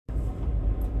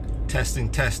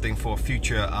Testing for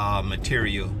future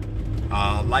material.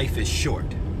 Life is short,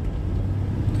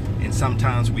 and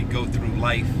sometimes we go through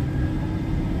life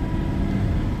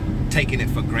taking it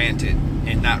for granted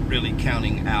and not really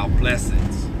counting our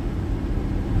blessings,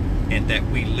 and that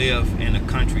we live in a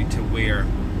country to where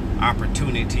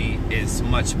opportunity is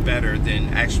much better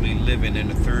than actually living in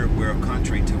a third world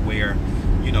country, to where,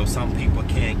 you know, some people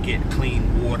can't get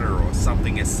clean water or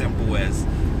something as simple as,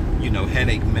 you know,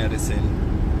 headache medicine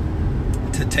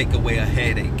to take away a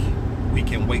headache. We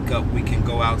can wake up, we can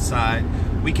go outside,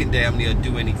 we can damn near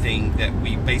do anything that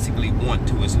we basically want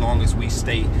to, as long as we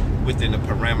stay within the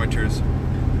parameters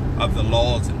of the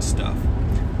laws and stuff.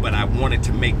 But I wanted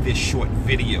to make this short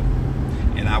video,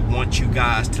 and I want you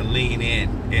guys to lean in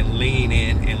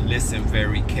and listen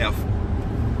very carefully.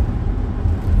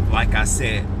 Like I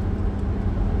said,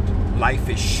 life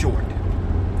is short,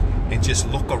 and just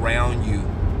look around you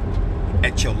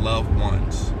at your loved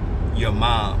ones, your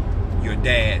mom, your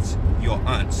dads, your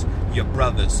aunts, your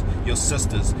brothers, your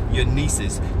sisters, your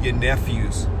nieces, your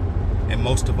nephews, and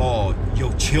most of all,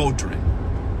 your children.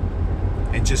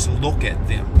 And just look at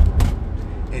them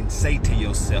and say to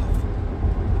yourself,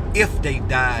 if they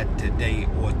died today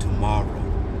or tomorrow,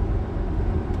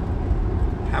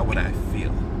 how would I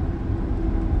feel?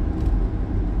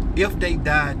 If they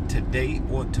died today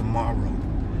or tomorrow,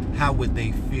 how would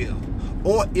they feel?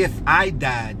 Or if I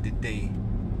died today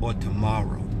or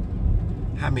tomorrow,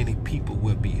 how many people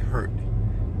would be hurt,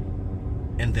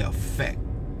 and the effect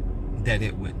that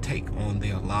it would take on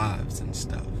their lives and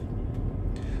stuff?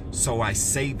 So I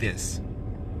say this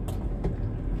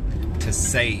to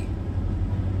say,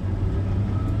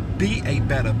 be a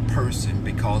better person,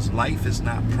 because life is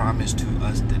not promised to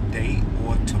us today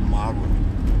or tomorrow.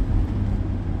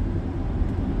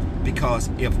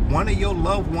 Because if one of your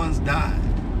loved ones died,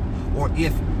 or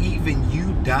if even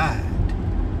you died,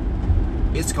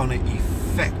 it's going to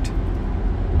affect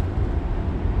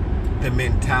the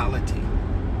mentality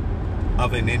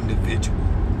of an individual.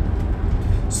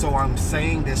 So I'm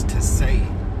saying this to say,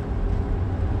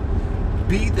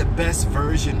 be the best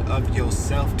version of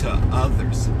yourself to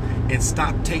others, and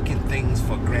stop taking things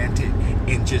for granted,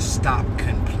 and just stop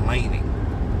complaining.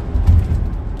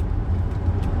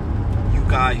 You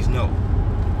guys know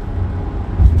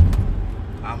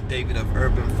I'm David of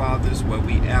Urban Fathers, where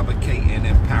we advocate and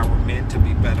empower men to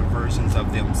be better versions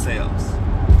of themselves.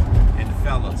 And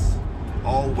fellas,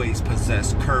 always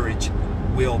possess courage,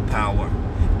 willpower,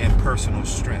 and personal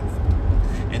strength.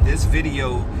 And this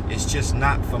video is just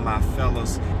not for my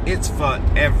fellas, it's for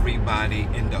everybody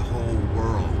in the whole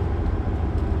world.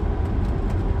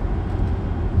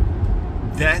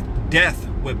 That death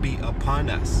would be upon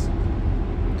us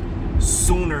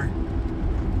sooner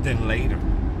than later.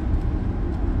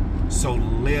 So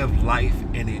live life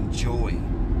and enjoy,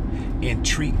 and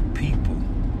treat people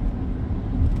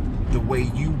the way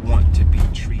you want to be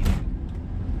treated.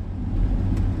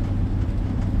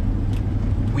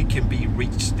 We can be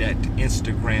reached at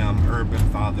Instagram Urban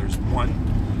Fathers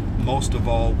 1. Most of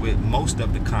all, with most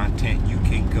of the content, you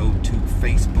can go to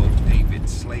Facebook David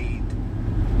Slade,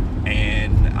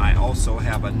 and I also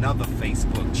have another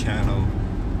Facebook channel,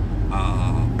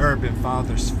 Urban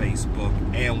Fathers Facebook,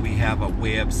 and we have a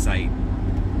website,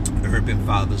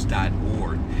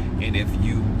 urbanfathers.org. And if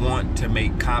you want to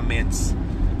make comments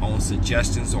on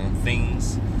suggestions on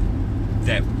things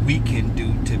that we can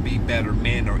do to be better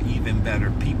men or even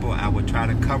better people, I would try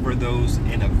to cover those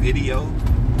in a video.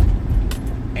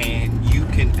 And you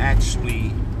can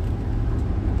actually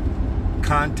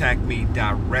contact me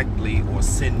directly or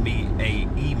send me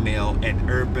an email at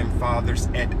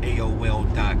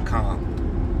urbanfathers@aol.com.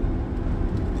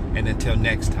 And until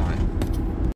next time.